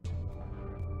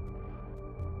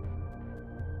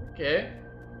 Okay.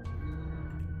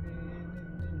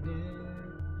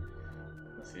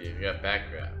 Let's see, we got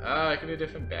background. Oh, I can do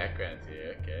different backgrounds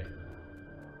here, okay.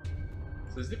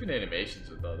 So there's different animations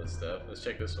with all this stuff. Let's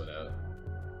check this one out.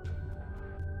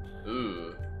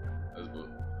 Ooh. That's blue.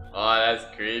 Oh, that's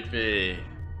creepy.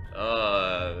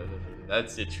 Oh,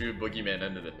 that's the true boogeyman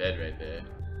under the bed right there.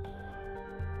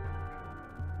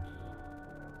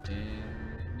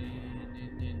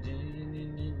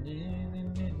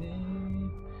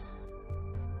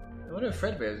 I wonder if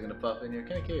Fredbear is gonna pop in here.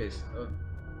 Kinda curious. Oh.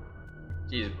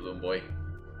 Jeez, Balloon Boy.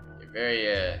 You're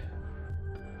very,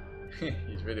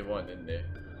 he's really wanting in there.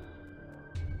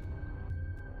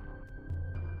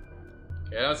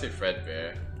 Okay, I don't see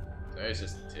Fredbear. So it's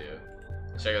just the two.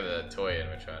 Let's check out the toy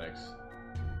animatronics.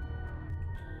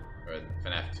 Or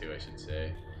FNAF 2, I should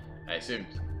say. I assume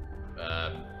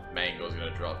Mango's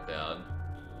gonna drop down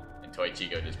and Toy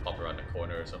Chico just pop around the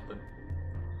corner or something.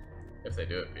 If they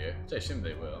do it here, which I assume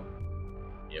they will.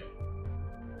 Yep.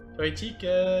 Toy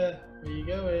Chica, where you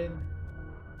going?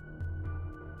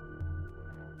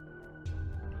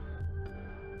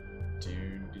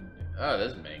 Oh,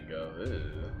 there's Mango.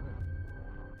 Ew.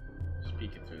 Just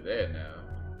peeking through there now.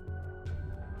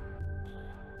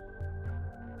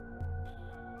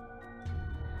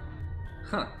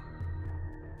 Huh.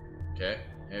 Okay.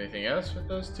 Anything else with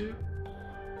those two?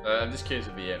 I'm just curious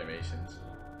with the animations.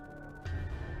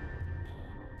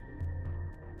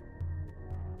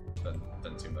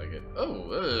 Doesn't seem like it.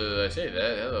 Oh, I say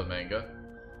that. Hello, Mango.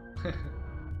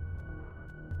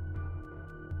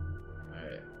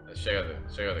 Alright, let's check out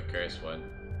the cursed one.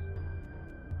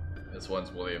 This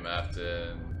one's William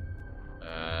Afton,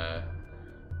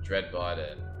 Dreadbot,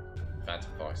 and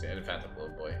Phantom Foxy, and Phantom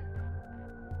Balloon Boy.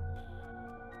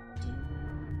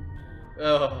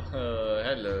 Oh,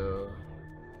 hello.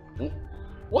 Oh,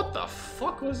 what the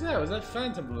fuck was that? Was that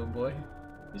Phantom Balloon Boy?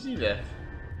 You see that?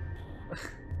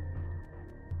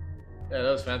 Yeah,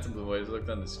 that was Phantom Balloon Boy. Just looked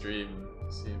on the stream,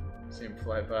 see him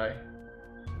fly by.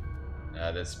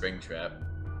 That's Burntrap.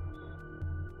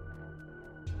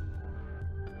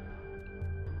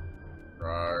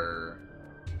 Rawr.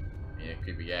 Yeah,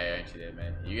 creepy guy, aren't you there,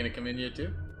 man? You gonna come in here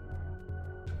too?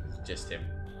 It's just him.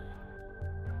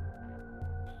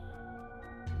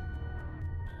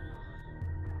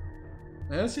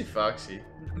 I don't see Foxy.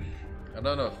 I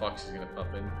don't know if Foxy's gonna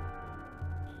pop in.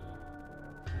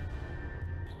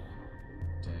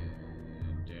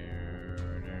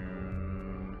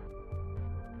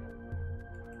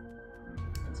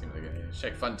 That seems like it.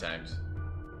 Check Fun Times.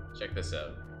 Check this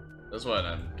out. This one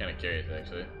I'm kind of curious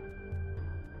actually.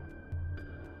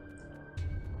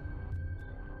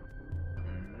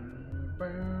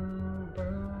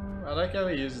 I like how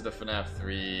he uses the FNAF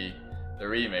 3, the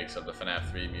remix of the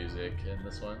FNAF 3 music in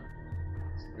this one.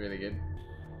 It's really good.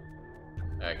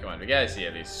 Alright, come on, we gotta see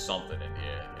at least something in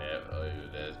here. Yeah, oh,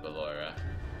 there's Ballora.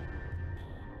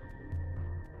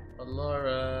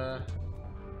 Ballora.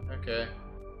 Okay.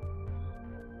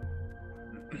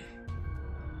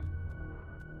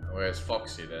 Where's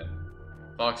Foxy then?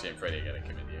 Foxy and Freddy gotta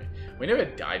come in here. We never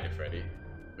died to Freddy.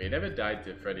 We never died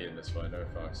to Freddy in this one, or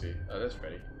Foxy. Oh, there's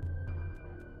Freddy.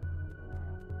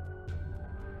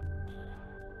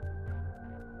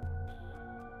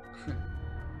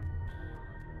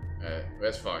 Alright,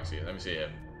 where's Foxy? Let me see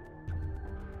him.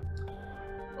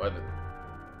 What the...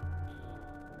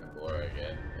 And Ballora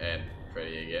again. And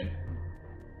Freddy again.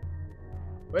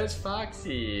 Where's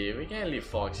Foxy? We can't leave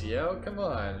Foxy out. Come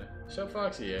on. Show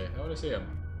Foxy here. I want to see him.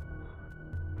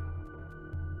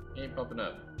 He ain't popping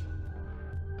up.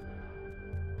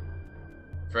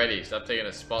 Freddy, stop taking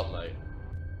a spotlight.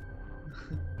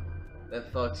 That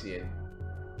fucks you.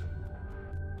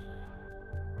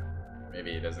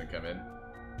 Maybe he doesn't come in.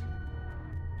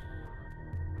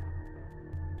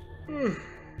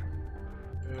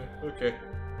 Okay.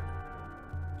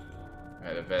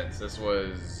 Alright, events. This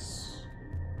was...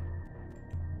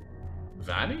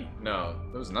 Vanny? No,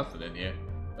 there was nothing in here.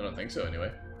 I don't think so,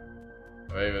 anyway.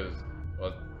 Or maybe it was...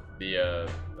 Well, the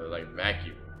like,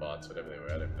 vacuum bots, whatever they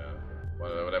were. I don't know.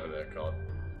 Whatever they're called.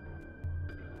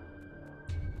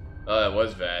 Oh, that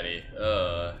was Vanny.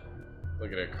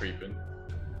 Look at her creeping.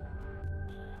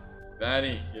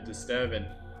 Vanny, you're disturbing.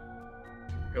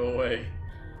 Go away.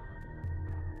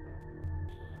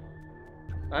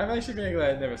 I'm actually very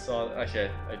glad I never saw...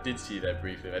 Actually, I did see that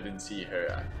briefly. I didn't see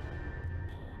her.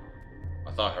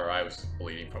 I thought her eye was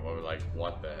bleeding from over. Like,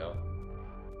 what the hell?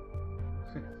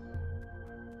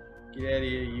 Get out of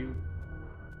here, you.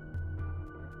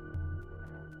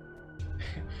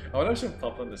 I wonder if she'll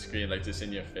pop on the screen, like, just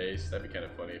in your face. That'd be kind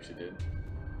of funny if she did.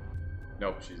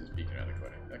 Nope, she's just peeking around the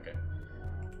corner. Okay.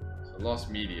 So, Lost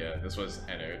Media. This was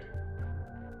entered.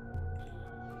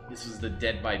 This was the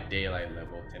Dead by Daylight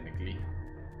level, technically.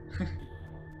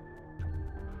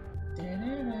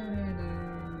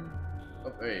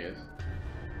 Oh, there he is.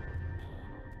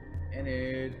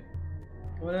 Entered.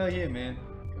 Come on out here, man.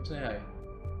 Come say hi.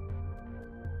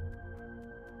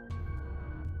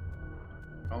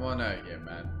 Come on out here,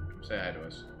 man. Come say hi to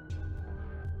us.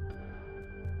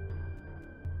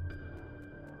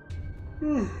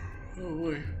 Oh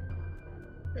boy.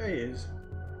 There he is.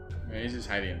 Yeah, he's just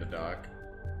hiding in the dark.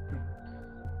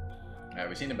 Alright,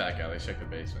 we've seen the back alley. Let's check the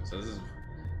basement. So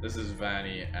this is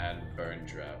Vanny and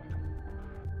Burntrap.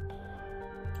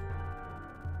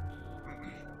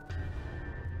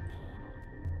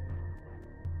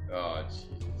 Oh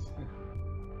Jesus!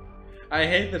 I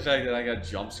hate the fact that I got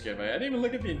jump scared by it. I didn't even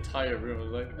look at the entire room. I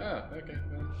was like, oh, okay,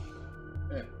 well,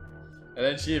 yeah. And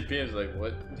then she appears like,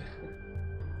 what?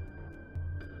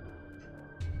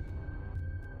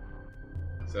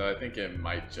 So I think it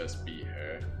might just be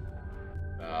her.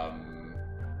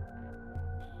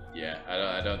 Yeah,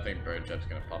 I don't think Burntrap's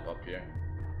gonna pop up here.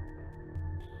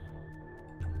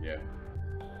 Yeah.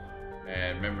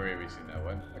 And memory, we've seen that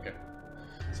one. Okay.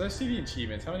 So let's see the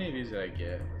achievements. How many of these did I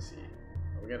get? Let's see.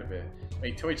 Oh, we got a bit.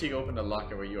 Wait, Toy Chick opened the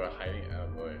locker where you are hiding. Oh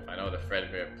boy. I know the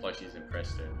Fredbear plushies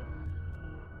impressed her.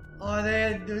 Oh,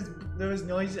 there was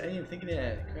noises. I didn't even think of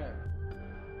that. Crap.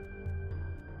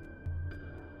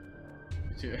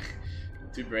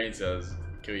 Two brain cells.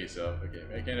 Kill yourself. Okay.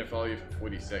 I can't follow you for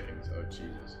 40 seconds. Oh,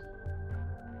 Jesus.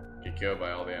 Get killed by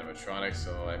all the animatronics.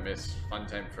 So I miss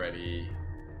Funtime Freddy.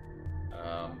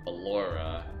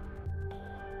 Ballora.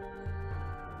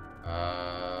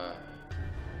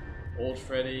 Old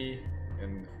Freddy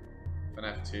in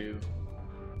FNAF 2.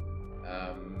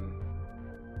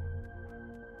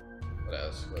 What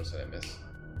else? What else did I miss?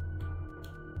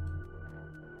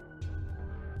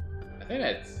 I think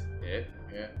that's it.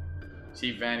 Yeah.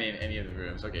 See Vanny in any of the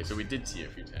rooms. Okay, so we did see it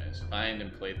a few times. Find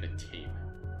and play the tape.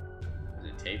 Is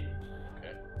it tape?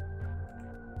 Okay.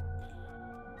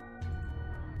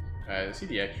 Alright, let's see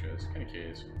the extras. Kind of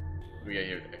curious. What do we got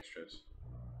here with extras?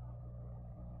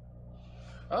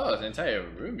 Oh, it's an entire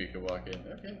room you could walk in.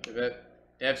 Okay.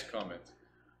 Dev's comment.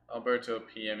 Alberto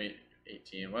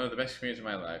PM18. One of the best experiences of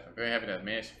my life. I'm very happy to have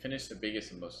managed to finish the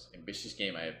biggest and most ambitious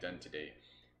game I have done today.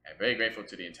 I'm very grateful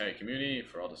to the entire community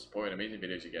for all the support and amazing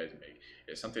videos you guys make.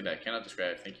 It's something that I cannot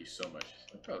describe. Thank you so much.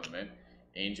 No problem, man.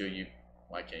 Angel,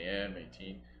 YKM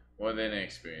 18. More than an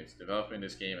experience. Developing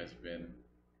this game has been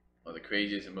one of the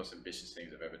craziest and most ambitious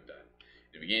things I've ever done.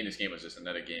 In the beginning, this game was just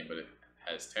another game, but it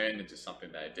has turned into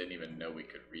something that I didn't even know we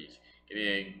could reach.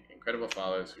 Getting incredible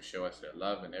followers who show us their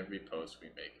love in every post we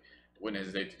make. I wouldn't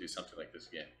hesitate to do something like this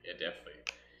again. Yeah, definitely.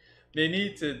 They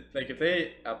need to, like, if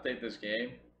they update this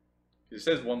game, it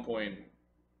says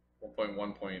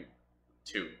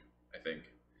 1.1.2, I think.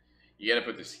 You gotta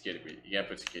put the security breach. You gotta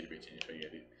put security breach in your video.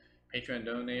 Patreon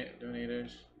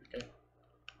donators. Okay.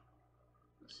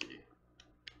 Let's see.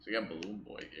 So we got Balloon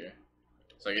Boy here.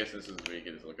 So I guess this is where you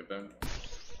get to look at them.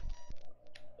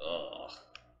 Ugh.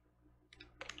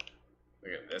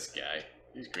 Look at this guy.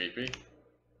 He's creepy.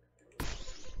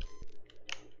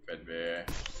 Fredbear.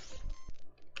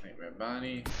 Nightmare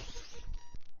Bonnie.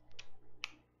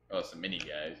 Oh, some mini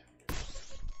guys.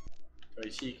 Toy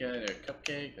Chica and her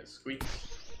cupcake, a squeak.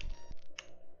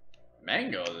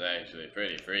 Mango is actually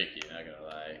pretty freaky, not gonna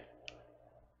lie.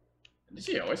 Did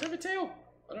she always have a tail?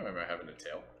 I don't remember having a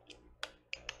tail.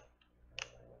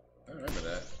 I don't remember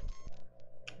that.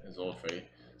 It's old Freddy.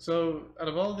 So, out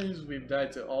of all these, we've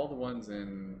died to all the ones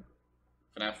in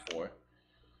FNAF 4.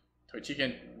 Toy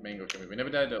Chicken, Mango Killer. We never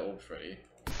died to Old Freddy.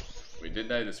 We did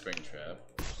die to Springtrap.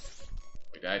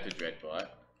 We died to Dreadbot.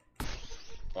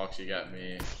 Foxy got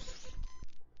me.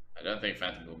 I don't think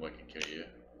Phantom Boom can kill you.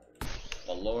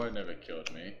 Valor never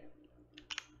killed me.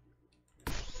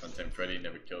 Funtime Freddy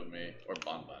never killed me. Or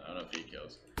Bonbon, I don't know if he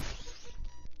kills.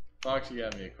 Foxy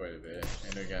got me quite a bit.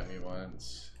 Ender got me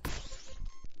once.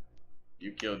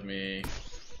 You killed me.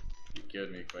 You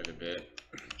killed me quite a bit.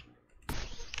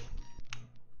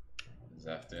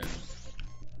 Zefton.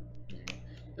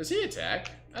 Does he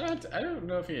attack? I don't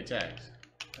know if he attacks.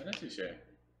 I'm not too sure.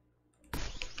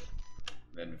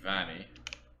 Then Vanny.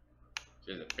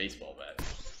 She has a baseball bat.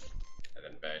 And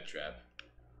then Burntrap.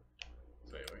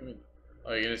 So wait.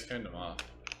 Oh, you just turned them off.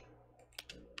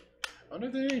 I wonder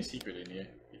if there's any secret in here.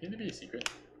 You think there'd be a secret?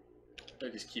 Or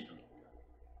just keep them?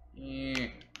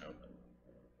 Nope.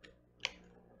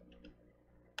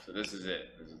 So this is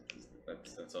it.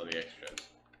 That's all the extras.